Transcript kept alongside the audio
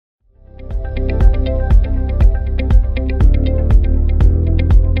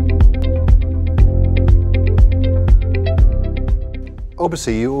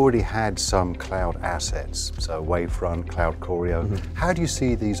Obviously, you already had some cloud assets, so Wavefront, Cloud Choreo. How do you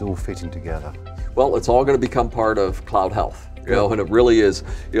see these all fitting together? Well, it's all going to become part of CloudHealth. And it really is,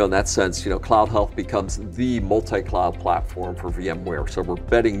 in that sense, CloudHealth becomes the multi-cloud platform for VMware. So we're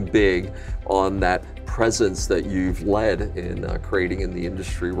betting big on that presence that you've led in creating in the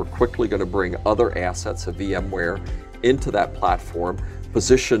industry. We're quickly going to bring other assets of VMware into that platform,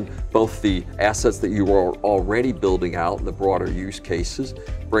 position both the assets that you are already building out in the broader use cases,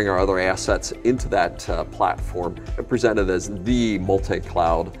 bring our other assets into that platform, and present it as the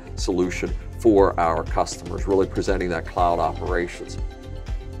multi-cloud solution for our customers, really presenting that cloud operations.